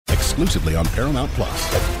exclusively on Paramount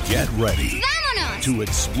Plus. Get ready Vámonos! to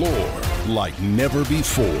explore like never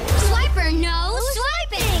before. Swiper, no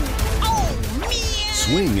swiping! Oh, man!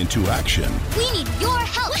 Swing into action. We need your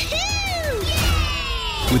help! Woohoo!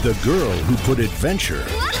 Yay! With a girl who put adventure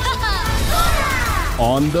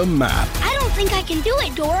on the map. I don't think I can do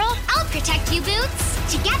it, Dora. I'll protect you,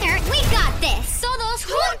 Boots. Together, we got this. Todos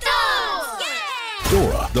juntos! Yeah!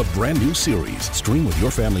 Dora, the brand new series. Stream with your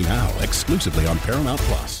family now, exclusively on Paramount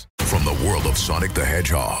Plus. From the world of Sonic the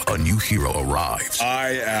Hedgehog, a new hero arrives.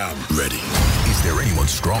 I am ready. Is there anyone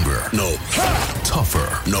stronger? No. Tougher?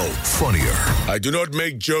 No. Funnier? I do not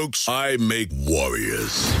make jokes, I make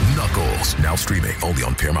warriors. Knuckles, now streaming only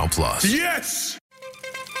on Paramount Plus. Yes!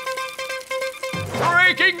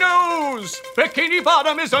 Breaking news! Bikini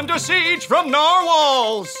Bottom is under siege from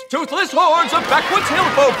narwhals! Toothless hordes of backwoods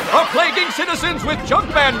hillfolk are plaguing citizens with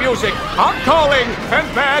junk band music, hot calling,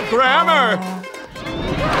 and bad grammar!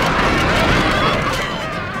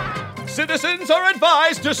 Citizens are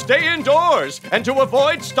advised to stay indoors and to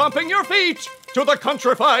avoid stomping your feet to the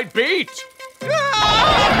countrified beat.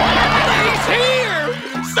 Ah! He's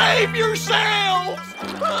here! Save yourselves!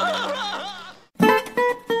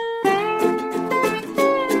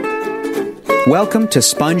 Welcome to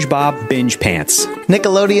SpongeBob Binge Pants.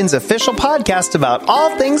 Nickelodeon's official podcast about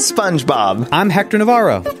all things SpongeBob. I'm Hector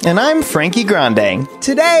Navarro. And I'm Frankie Grande.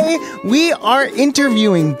 Today, we are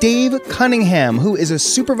interviewing Dave Cunningham, who is a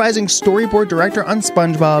supervising storyboard director on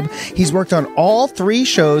SpongeBob. He's worked on all three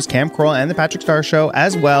shows, Camp Coral and The Patrick Star Show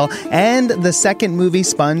as well, and the second movie,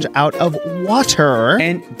 Sponge Out of Water.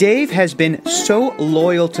 And Dave has been so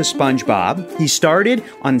loyal to SpongeBob. He started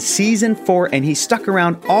on season 4, and he stuck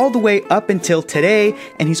around all the way up until today,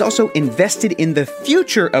 and he's also invested in the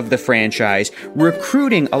future of the franchise,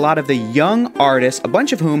 recruiting a lot of the young artists, a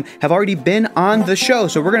bunch of whom have already been on the show.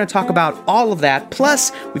 So we're going to talk about all of that.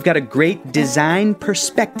 Plus, we've got a great design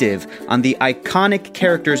perspective on the iconic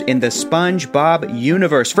characters in the SpongeBob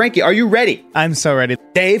universe. Frankie, are you ready? I'm so ready.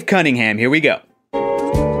 Dave Cunningham, here we go.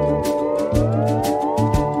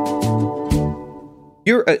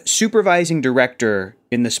 You're a supervising director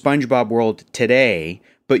in the SpongeBob world today,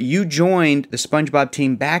 but you joined the SpongeBob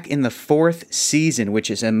team back in the 4th season, which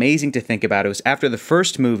is amazing to think about. It was after the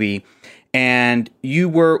first movie, and you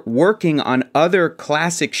were working on other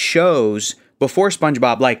classic shows before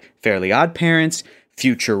SpongeBob, like Fairly Odd Parents,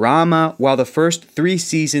 Futurama, while the first 3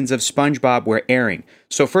 seasons of SpongeBob were airing.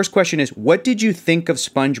 So first question is, what did you think of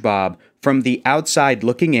SpongeBob from the outside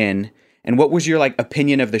looking in? And what was your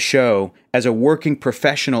opinion of the show as a working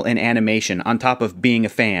professional in animation, on top of being a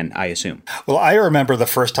fan, I assume? Well, I remember the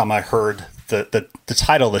first time I heard the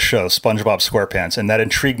title of the show, SpongeBob SquarePants, and that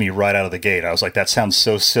intrigued me right out of the gate. I was like, that sounds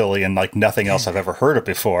so silly and like nothing else I've ever heard of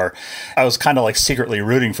before. I was kind of like secretly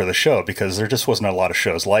rooting for the show because there just wasn't a lot of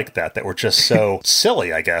shows like that were just so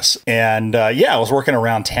silly, I guess. And I was working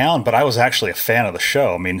around town, but I was actually a fan of the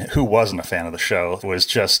show. I mean, who wasn't a fan of the show? It was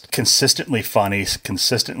just consistently funny,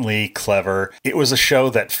 consistently clever. It was a show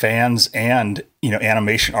that fans and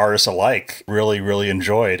animation artists alike really, really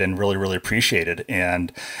enjoyed and really, really appreciated.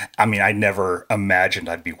 And I mean, I never imagined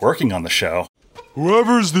I'd be working on the show.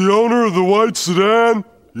 Whoever's the owner of the white sedan,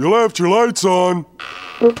 you left your lights on.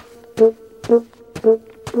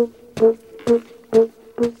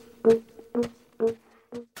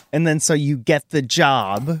 And then so you get the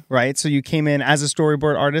job, right? So you came in as a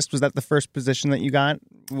storyboard artist. Was that the first position that you got?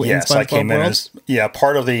 Yes, I came in as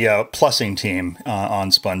part of the plussing team on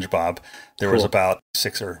SpongeBob. There was about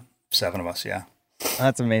 6 or 7 of us, yeah.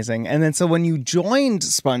 That's amazing. And then so when you joined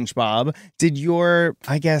SpongeBob, did your,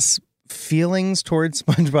 feelings towards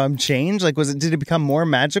SpongeBob change? Did it become more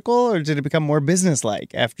magical or did it become more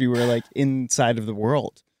businesslike after you were inside of the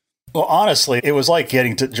world? Well, honestly, it was like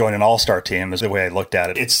getting to join an all-star team is the way I looked at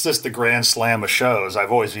it. It's just the grand slam of shows.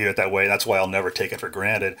 I've always viewed it that way. That's why I'll never take it for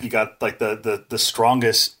granted. You got the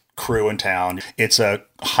strongest crew in town. It's a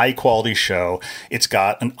high quality show. It's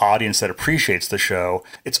got an audience that appreciates the show.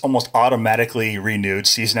 It's almost automatically renewed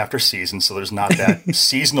season after season, so there's not that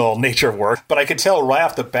seasonal nature of work. But I could tell right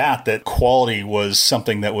off the bat that quality was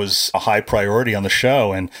something that was a high priority on the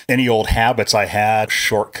show, and any old habits I had,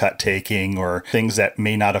 shortcut taking or things that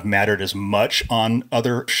may not have mattered as much on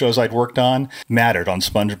other shows I'd worked on, mattered on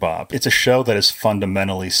SpongeBob. It's a show that is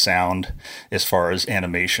fundamentally sound as far as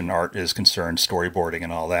animation art is concerned, storyboarding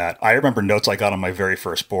and all that. I remember notes I got on my very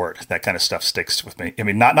first board. That kind of stuff sticks with me. I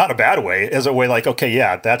mean, not in a bad way, as a way like, okay,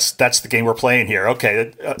 yeah, that's the game we're playing here.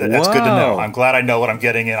 Okay, that's good to know. I'm glad I know what I'm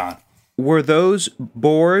getting in on. Were those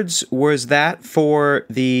boards, was that for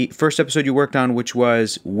the first episode you worked on, which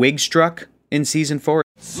was Wigstruck in season 4?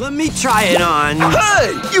 Let me try it on.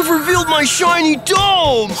 Hey, you've revealed my shiny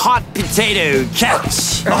dome! Hot potato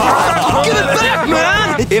catch. Give it back,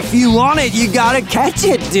 man! If you want it, you gotta catch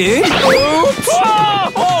it, dude. Oops!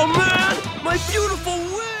 Oh, man! My beautiful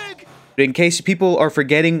wig! In case people are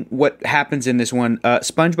forgetting what happens in this one,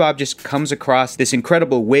 SpongeBob just comes across this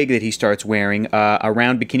incredible wig that he starts wearing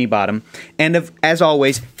around Bikini Bottom, and as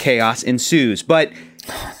always, chaos ensues. But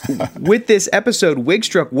with this episode,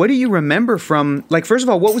 Wigstruck, what do you remember from, like, first of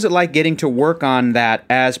all, what was it like getting to work on that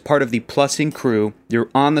as part of the Plussing crew? You're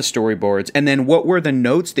on the storyboards, and then what were the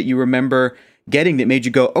notes that you remember getting that made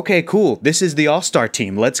you go, okay, cool, this is the all-star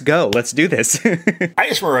team, let's go, let's do this? I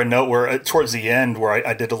just remember a note where towards the end where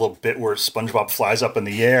I did a little bit where SpongeBob flies up in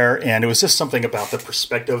the air, and it was just something about the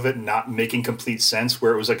perspective of it not making complete sense,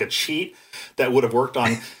 where it was like a cheat that would have worked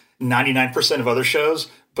on 99% of other shows.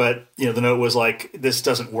 But, you know, the note was like, this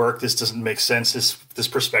doesn't work. This doesn't make sense. This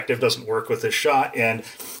perspective doesn't work with this shot. And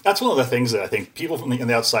that's one of the things that I think people from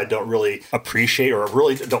the outside don't really appreciate, or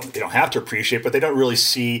really they don't have to appreciate, but they don't really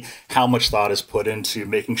see how much thought is put into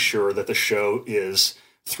making sure that the show is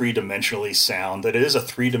three-dimensionally sound, that it is a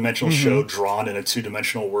three-dimensional show drawn in a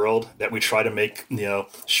two-dimensional world, that we try to make, you know,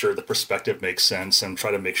 sure the perspective makes sense and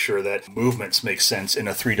try to make sure that movements make sense in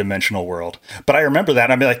a three-dimensional world. But I remember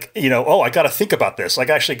that, and I'm like, you know, I got to think about this.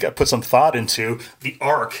 Like, I actually put some thought into the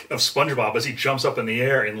arc of SpongeBob as he jumps up in the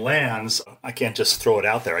air and lands. I can't just throw it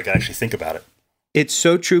out there. I got to actually think about it. It's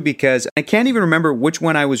so true, because I can't even remember which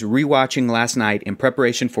one I was rewatching last night in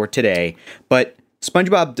preparation for today, but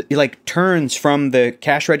SpongeBob like turns from the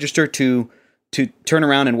cash register to turn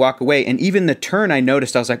around and walk away. And even the turn, I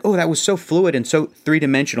noticed, I was like, oh, that was so fluid and so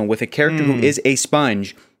three-dimensional. With a character who is a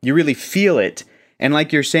sponge, you really feel it. And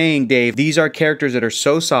like you're saying, Dave, these are characters that are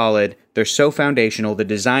so solid, they're so foundational, the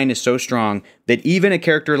design is so strong, that even a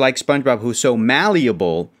character like SpongeBob, who's so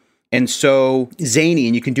malleable and so zany,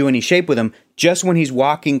 and you can do any shape with him, just when he's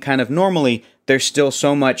walking kind of normally, there's still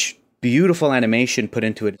so much beautiful animation put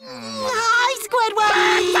into it.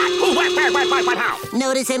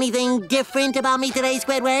 Notice anything different about me today,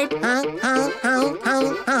 Squidward?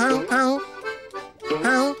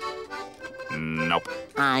 Nope.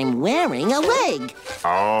 I'm wearing a wig.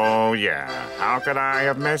 Oh, yeah. How could I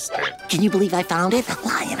have missed it? Can you believe I found it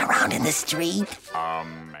lying around in the street?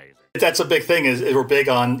 Amazing. That's a big thing, is we're big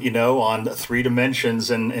on, you know, on 3 dimensions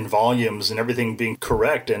and volumes and everything being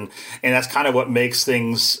correct. And that's kind of what makes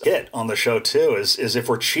things hit on the show, too, is if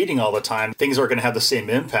we're cheating all the time, things are going to have the same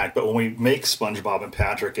impact. But when we make SpongeBob and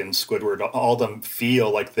Patrick and Squidward, all of them feel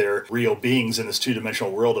like they're real beings in this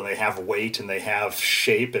 2-dimensional world, and they have weight and they have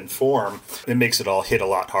shape and form, it makes it all hit a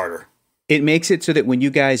lot harder. It makes it so that when you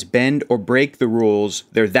guys bend or break the rules,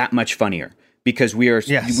 they're that much funnier. Because we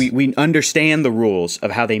understand the rules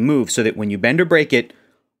of how they move, so that when you bend or break it,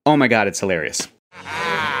 oh my God, it's hilarious.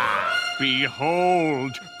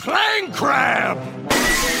 Behold, Plain Crab!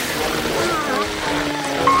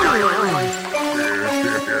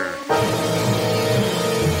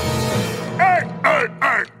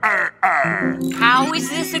 How is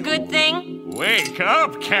this a good thing? Wake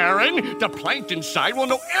up, Karen! The plankton side will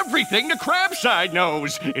know everything the crab side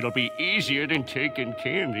knows. It'll be easier than taking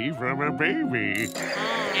candy from a baby.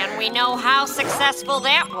 And we know how successful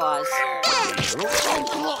that was.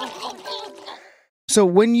 So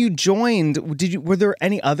when you joined, were there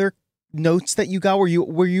any other notes that you got? Were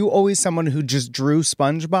you always someone who just drew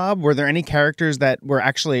SpongeBob? Were there any characters that were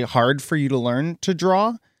actually hard for you to learn to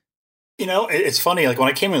draw? You know, it's funny, like when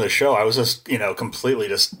I came into the show, I was just, you know, completely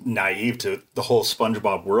just naive to the whole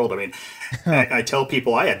SpongeBob world. I mean, I tell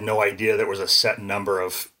people I had no idea there was a set number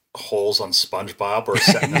of holes on SpongeBob, or a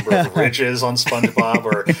set number of ridges on SpongeBob,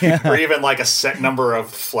 or even like a set number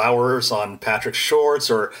of flowers on Patrick's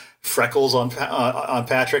shorts, or freckles on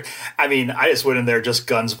Patrick. I mean, I just went in there just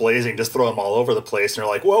guns blazing, just throw them all over the place, and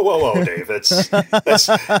they're like, whoa, Dave, here's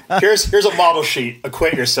a model sheet.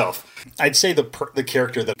 Acquaint yourself. I'd say the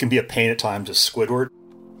character that can be a pain at times is Squidward.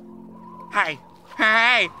 Hey,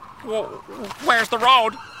 where's the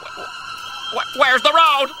road? Where's the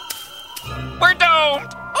road? We're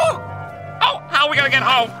doomed. Oh, how are we gonna get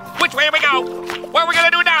home? Which way do we go? What are we gonna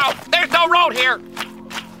do now? There's no road here.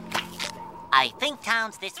 I think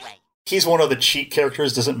town's this way. He's one of the cheat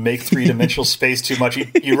characters, doesn't make 3-dimensional space too much.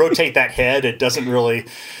 You rotate that head, it doesn't really,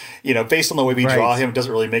 you know, based on the way we draw him, it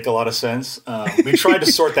doesn't really make a lot of sense. We tried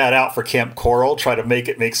to sort that out for Camp Coral, try to make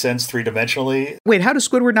it make sense 3-dimensionally. Wait, how does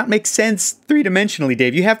Squidward not make sense 3-dimensionally,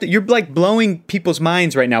 Dave? You're like blowing people's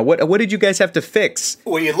minds right now. What did you guys have to fix?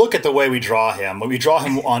 Well, you look at the way we draw him. When we draw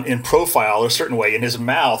him in profile a certain way, and his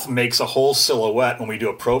mouth makes a whole silhouette when we do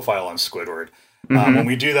a profile on Squidward. When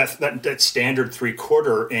we do that standard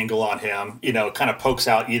 3/4 angle on him, it kind of pokes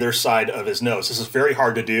out either side of his nose. This is very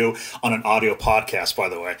hard to do on an audio podcast, by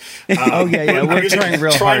the way. We're trying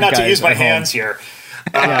real hard, trying not to guys, use my at home. hands here.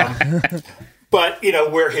 But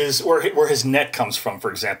where his neck comes from, for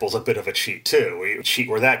example, is a bit of a cheat too. We cheat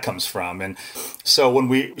where that comes from, and so when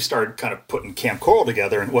we started kind of putting Camp Coral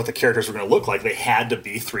together and what the characters were going to look like, they had to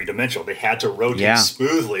be 3-dimensional. They had to rotate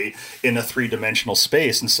smoothly in a 3-dimensional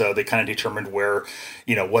space, and so they kind of determined where,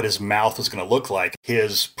 what his mouth was going to look like.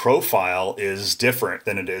 His profile is different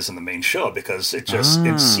than it is in the main show because it just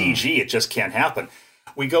in CG it just can't happen.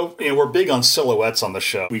 We go, we're big on silhouettes on the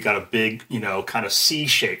show. We got a big, kind of C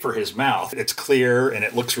shape for his mouth. It's clear and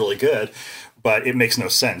it looks really good, but it makes no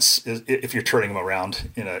sense if you're turning him around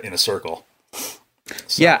in a circle.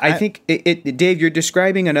 So, I think Dave, you're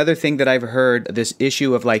describing another thing that I've heard, this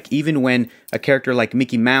issue of like, even when a character like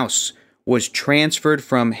Mickey Mouse was transferred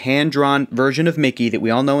from hand-drawn version of Mickey that we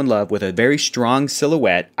all know and love with a very strong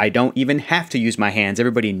silhouette. I don't even have to use my hands.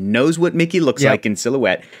 Everybody knows what Mickey looks like in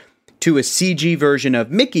silhouette. To a CG version of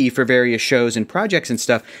Mickey for various shows and projects and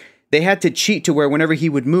stuff, they had to cheat to where whenever he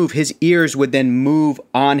would move, his ears would then move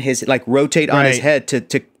on his, like rotate on his head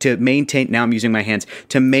to maintain, now I'm using my hands,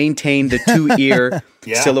 to maintain the 2-ear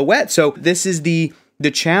silhouette. So this is the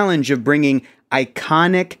challenge of bringing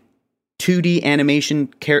iconic 2D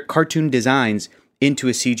animation cartoon designs into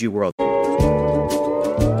a CG world.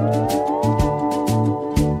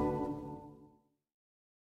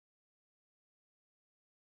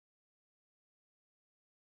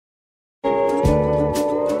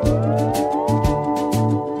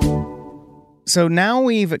 So now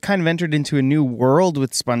we've kind of entered into a new world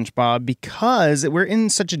with SpongeBob because we're in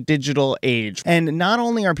such a digital age. And not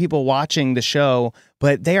only are people watching the show,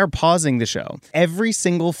 but they are pausing the show. Every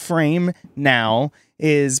single frame now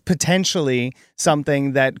is potentially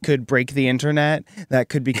something that could break the internet, that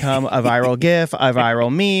could become a viral GIF, a viral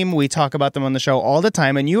meme. We talk about them on the show all the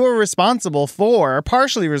time, and you are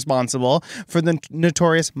partially responsible for the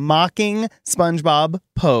notorious mocking SpongeBob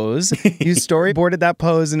pose. You storyboarded that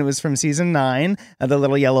pose, and it was from season 9 of the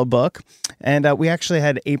Little Yellow Book. And we actually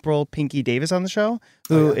had April Pinky Davis on the show,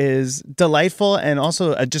 who is delightful and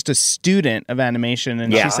also just a student of animation.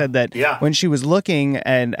 And she said that when she was looking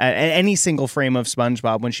at any single frame of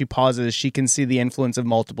SpongeBob, when she pauses, she can see the influence of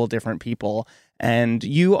multiple different people. And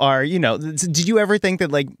you are, did you ever think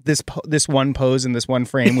that like this one pose in this one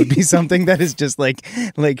frame would be something that is just like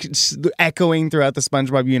echoing throughout the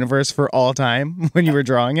SpongeBob universe for all time when you were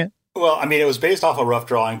drawing it? Well, I mean, it was based off a rough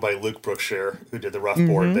drawing by Luke Brookshire, who did the rough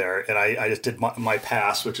board there. And I just did my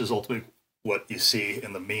pass, which is ultimately what you see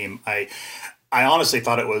in the meme. I honestly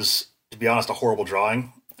thought it was, to be honest, a horrible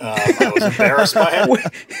drawing. I was embarrassed by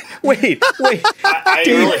it. Wait. I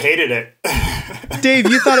really hated it. Dave,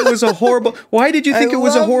 you thought it was a horrible... Why did you think it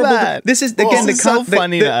was a horrible... This is, again,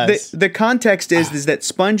 the context is that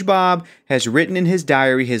SpongeBob has written in his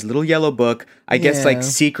diary, his little yellow book, I guess like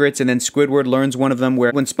secrets, and then Squidward learns one of them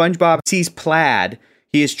where when SpongeBob sees Plaid,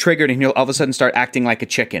 he is triggered and he'll all of a sudden start acting like a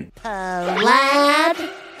chicken. Plaid?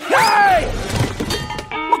 Hey!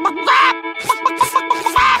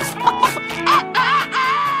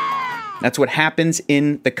 That's what happens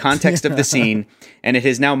in the context of the scene, and it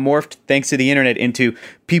has now morphed, thanks to the internet, into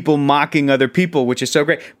people mocking other people, which is so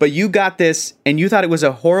great. But you got this, and you thought it was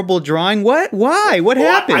a horrible drawing? What? Why? What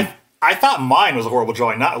happened? I thought mine was a horrible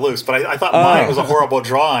drawing, not Luke's, but I thought mine was a horrible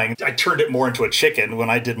drawing. I turned it more into a chicken when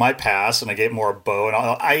I did my pass, and I gave more a bow. And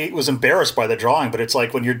I was embarrassed by the drawing, but it's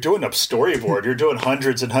like when you're doing a storyboard, you're doing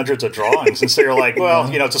hundreds and hundreds of drawings. And so you're like, well,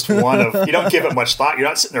 just one of, you don't give it much thought. You're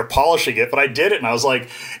not sitting there polishing it. But I did it, and I was like,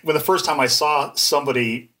 when the first time I saw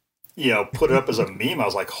somebody put it up as a meme, I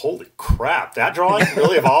was like, holy crap, that drawing?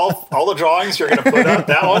 Really? Of all the drawings you're going to put up,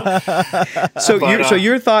 that one? So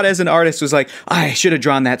your thought as an artist was like, I should have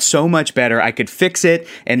drawn that so much better. I could fix it,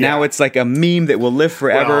 and now it's like a meme that will live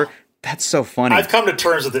forever. Well, that's so funny. I've come to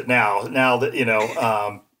terms with it now. Now that,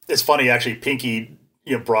 it's funny, actually, Pinky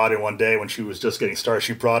brought in one day when she was just getting started.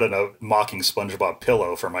 She brought in a mocking SpongeBob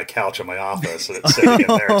pillow for my couch in my office, and it's sitting in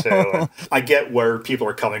there too. And I get where people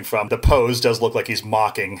are coming from. The pose does look like he's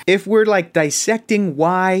mocking. If we're like dissecting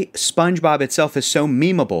why SpongeBob itself is so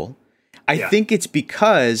memeable, I think it's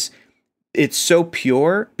because it's so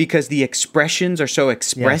pure, because the expressions are so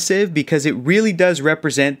expressive, because it really does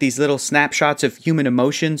represent these little snapshots of human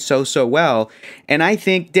emotion so well. And I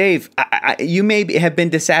think, Dave, you may have been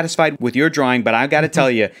dissatisfied with your drawing, but I got to tell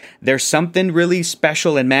you, there's something really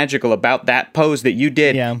special and magical about that pose that you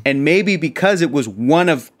did. Yeah. And maybe because it was one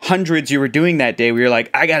of hundreds you were doing that day, where you're like,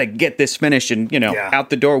 I got to get this finished, and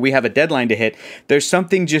out the door, we have a deadline to hit. There's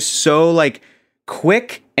something just so like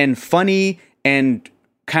quick and funny and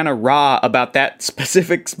kind of raw about that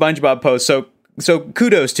specific SpongeBob post. So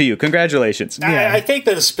kudos to you. Congratulations. I think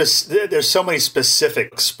that there's so many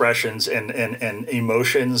specific expressions and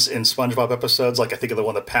emotions in SpongeBob episodes. Like I think of the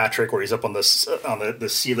one with Patrick where he's up on the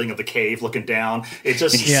ceiling of the cave looking down. It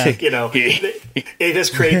just, it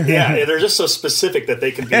just creates, they're just so specific that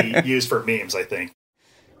they can be used for memes, I think.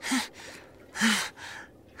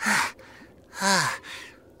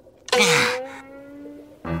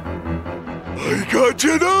 I got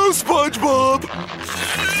you now, SpongeBob!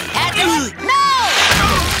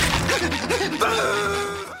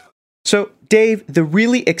 So, Dave, the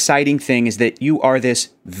really exciting thing is that you are this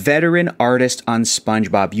veteran artist on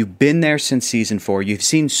SpongeBob. You've been there since season 4. You've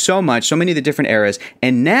seen so many of the different eras,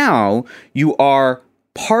 and now you are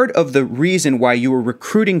part of the reason why you were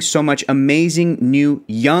recruiting so much amazing new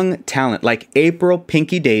young talent like April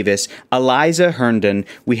Pinky Davis, Eliza Herndon.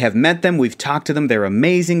 We have met them. We've talked to them. They're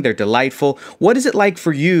amazing. They're delightful. What is it like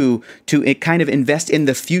for you to kind of invest in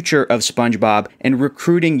the future of SpongeBob and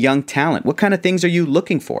recruiting young talent? What kind of things are you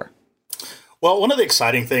looking for? Well, one of the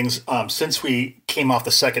exciting things since we came off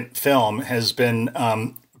the second film has been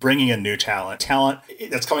bringing in new talent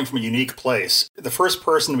that's coming from a unique place. The first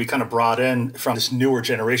person we kind of brought in from this newer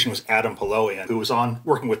generation was Adam Poloian, who was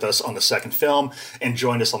working with us on the second film and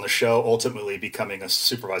joined us on the show, ultimately becoming a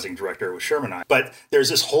supervising director with Sherman and I. But there's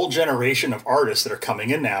this whole generation of artists that are coming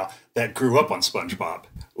in now that grew up on SpongeBob,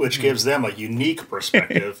 which gives them a unique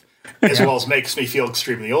perspective, as well as makes me feel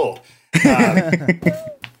extremely old.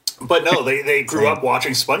 But no, they grew up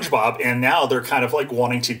watching SpongeBob, and now they're kind of like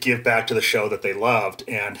wanting to give back to the show that they loved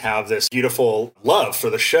and have this beautiful love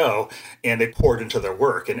for the show, and they poured into their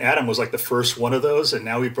work. And Adam was like the first one of those, and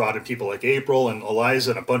now we brought in people like April and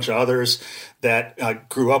Eliza and a bunch of others that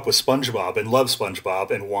grew up with SpongeBob and love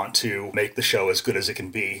SpongeBob and want to make the show as good as it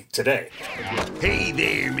can be today. Hey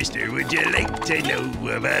there, mister. Would you like to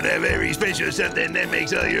know about a very special something that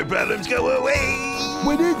makes all your problems go away?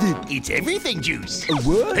 What is it? It's everything juice.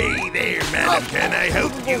 What? Hey there, madam. Can I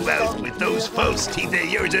help you out with those false teeth of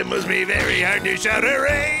yours? It must be very hard to shout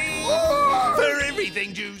hooray for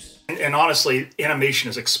everything juice. And honestly, animation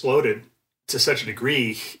has exploded to such a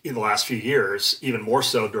degree in the last few years, even more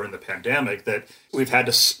so during the pandemic, that we've had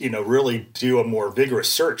to, really do a more vigorous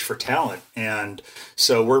search for talent. And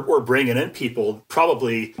so we're bringing in people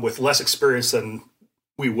probably with less experience than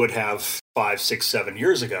we would have 5, 6, 7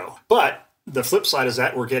 years ago. But the flip side is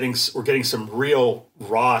that we're getting some real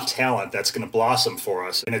raw talent that's going to blossom for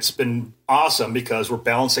us. And it's been awesome because we're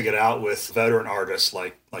balancing it out with veteran artists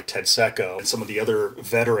like Ted Secco and some of the other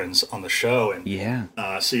veterans on the show. And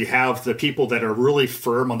so you have the people that are really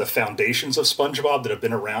firm on the foundations of SpongeBob that have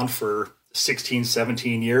been around for 16,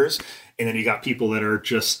 17 years. And then you got people that are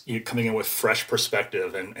just coming in with fresh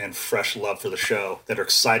perspective and fresh love for the show that are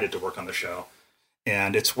excited to work on the show.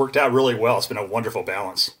 And it's worked out really well. It's been a wonderful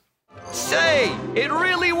balance. Say, it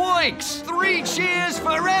really works! 3 cheers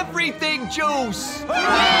for everything, Juice!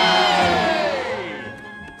 Hooray!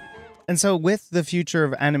 And so with the future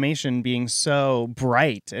of animation being so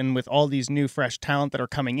bright and with all these new fresh talent that are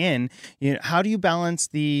coming in, how do you balance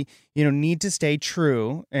the, need to stay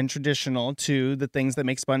true and traditional to the things that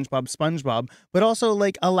make SpongeBob, but also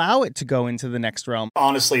allow it to go into the next realm?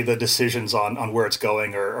 Honestly, the decisions on where it's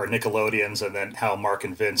going are Nickelodeon's, and then how Mark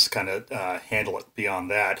and Vince kind of handle it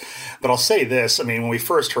beyond that. But I'll say this, when we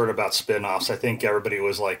first heard about spin-offs, I think everybody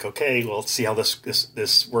was like, okay, well, let's see how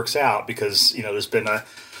this works out, because, there's been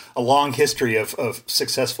a long history of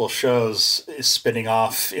successful shows spinning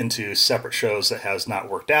off into separate shows that has not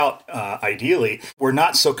worked out. Ideally, we're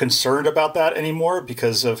not so concerned about that anymore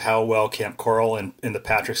because of how well Camp Coral and the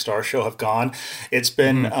Patrick Star Show have gone. It's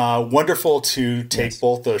been wonderful to take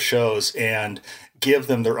both those shows and give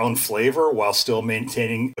them their own flavor while still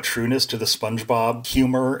maintaining a trueness to the SpongeBob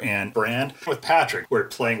humor and brand. With Patrick, we're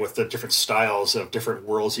playing with the different styles of different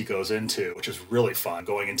worlds he goes into, which is really fun.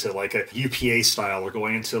 Going into like a UPA style, or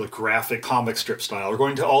going into the graphic comic strip style, or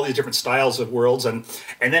going to all these different styles of worlds, and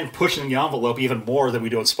then pushing the envelope even more than we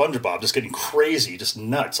do on SpongeBob, just getting crazy, just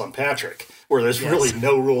nuts on Patrick, where there's really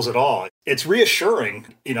no rules at all. It's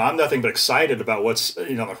reassuring. I'm nothing but excited about what's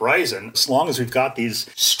on the horizon. As long as we've got these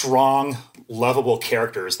strong, lovable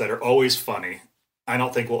characters that are always funny, I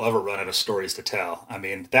don't think we'll ever run out of stories to tell.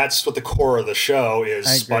 That's what the core of the show is.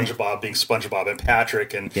 SpongeBob being SpongeBob, and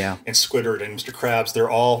Patrick and Squidward and Mr. Krabs.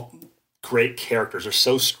 They're all great characters. They're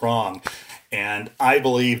so strong. And I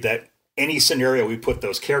believe that any scenario we put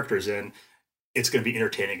those characters in, it's going to be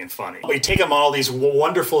entertaining and funny. We take them on all these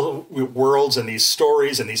wonderful worlds and these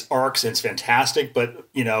stories and these arcs, and it's fantastic. But,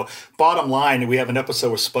 bottom line, we have an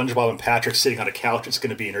episode with SpongeBob and Patrick sitting on a couch. It's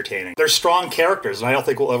going to be entertaining. They're strong characters, and I don't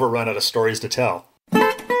think we'll ever run out of stories to tell.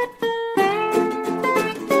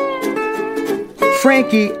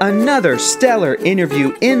 Frankie, another stellar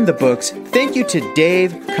interview in the books. Thank you to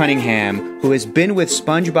Dave Cunningham, who has been with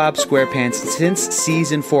SpongeBob SquarePants since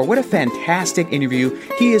season 4. What a fantastic interview.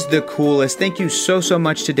 He is the coolest. Thank you so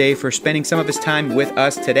much to Dave for spending some of his time with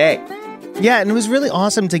us today. Yeah, and it was really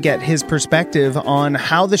awesome to get his perspective on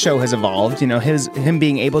how the show has evolved. Him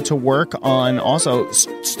being able to work on also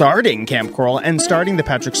starting Camp Coral and starting the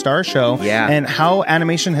Patrick Star Show. Yeah. And how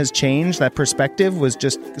animation has changed. That perspective was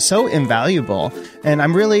just so invaluable. And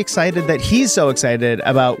I'm really excited that he's so excited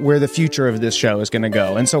about where the future of this show is going to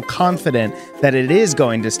go, and so confident that it is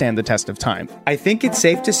going to stand the test of time. I think it's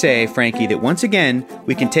safe to say, Frankie, that once again,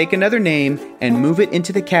 we can take another name and move it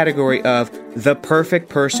into the category of the perfect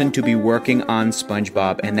person to be working on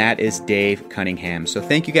SpongeBob, and that is Dave Cunningham. So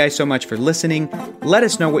thank you guys so much for listening. Let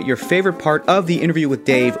us know what your favorite part of the interview with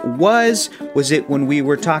Dave was. Was it when we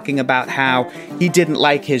were talking about how he didn't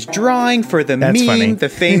like his drawing for the That's meme, funny. the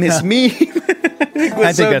famous meme? It was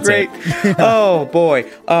I think so that's great. Oh, boy.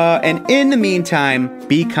 And in the meantime,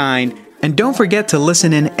 be kind. And don't forget to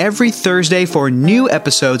listen in every Thursday for new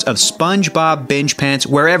episodes of SpongeBob Binge Pants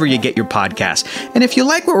wherever you get your podcasts. And if you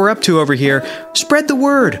like what we're up to over here, spread the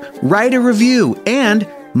word, write a review, and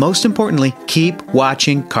most importantly, keep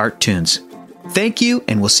watching cartoons. Thank you,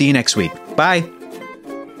 and we'll see you next week. Bye.